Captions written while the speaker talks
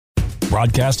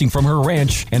Broadcasting from her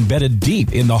ranch embedded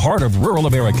deep in the heart of rural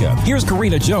America, here's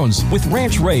Karina Jones with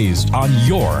Ranch Raised on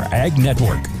your Ag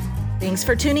Network. Thanks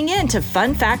for tuning in to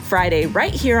Fun Fact Friday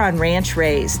right here on Ranch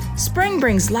Raised. Spring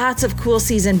brings lots of cool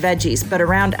season veggies, but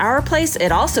around our place,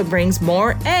 it also brings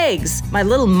more eggs. My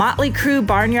little motley crew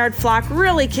barnyard flock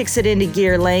really kicks it into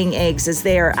gear laying eggs as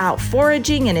they are out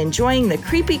foraging and enjoying the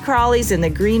creepy crawlies in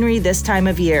the greenery this time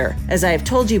of year. As I have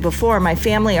told you before, my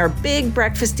family are big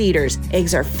breakfast eaters.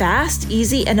 Eggs are fast,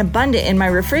 easy, and abundant in my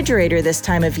refrigerator this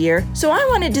time of year, so I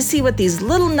wanted to see what these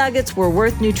little nuggets were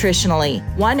worth nutritionally.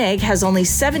 One egg has only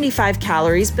 75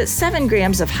 calories, but 7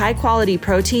 grams of high-quality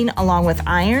protein along with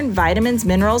iron, vitamins,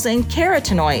 minerals, and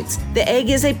carotenoids. The egg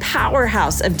is a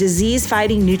powerhouse of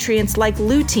disease-fighting nutrients like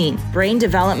lutein. Brain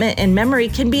development and memory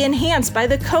can be enhanced by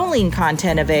the choline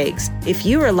content of eggs. If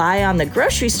you rely on the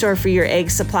grocery store for your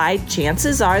egg supply,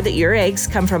 chances are that your eggs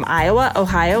come from Iowa,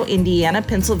 Ohio, Indiana,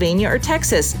 Pennsylvania, or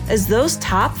Texas, as those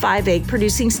top 5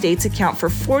 egg-producing states account for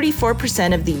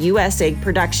 44% of the U.S. egg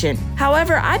production.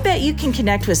 However, I bet you can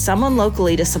connect with someone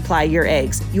locally to supply your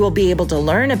eggs. You will be able to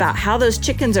learn about how those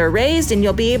chickens are raised, and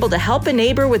you'll be able to help a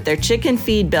neighbor with their chicken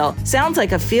feed bill. Sounds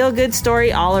like a feel-good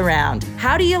story all around.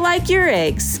 How do you like your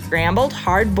eggs? Scrambled,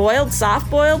 hard-boiled,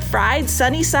 soft-boiled, fried,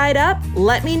 sunny side up?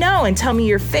 Let me know and tell me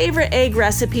your favorite egg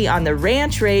recipe on the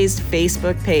Ranch Raised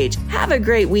Facebook page. Have a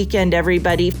great weekend,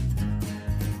 everybody.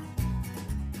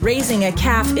 Raising a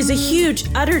calf is a huge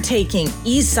undertaking.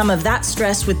 Ease some of that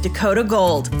stress with Dakota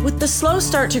Gold. With the slow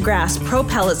start to grass, Pro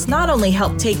Pellets not only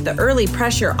help take the early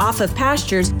pressure off of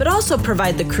pastures, but also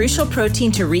provide the crucial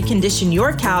protein to recondition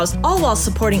your cows, all while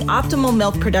supporting optimal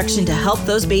milk production to help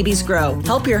those babies grow.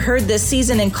 Help your herd this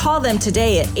season and call them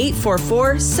today at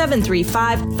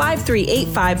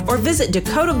 844-735-5385 or visit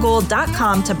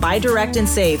dakotagold.com to buy direct and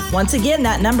save. Once again,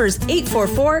 that number is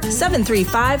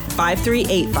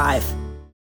 844-735-5385.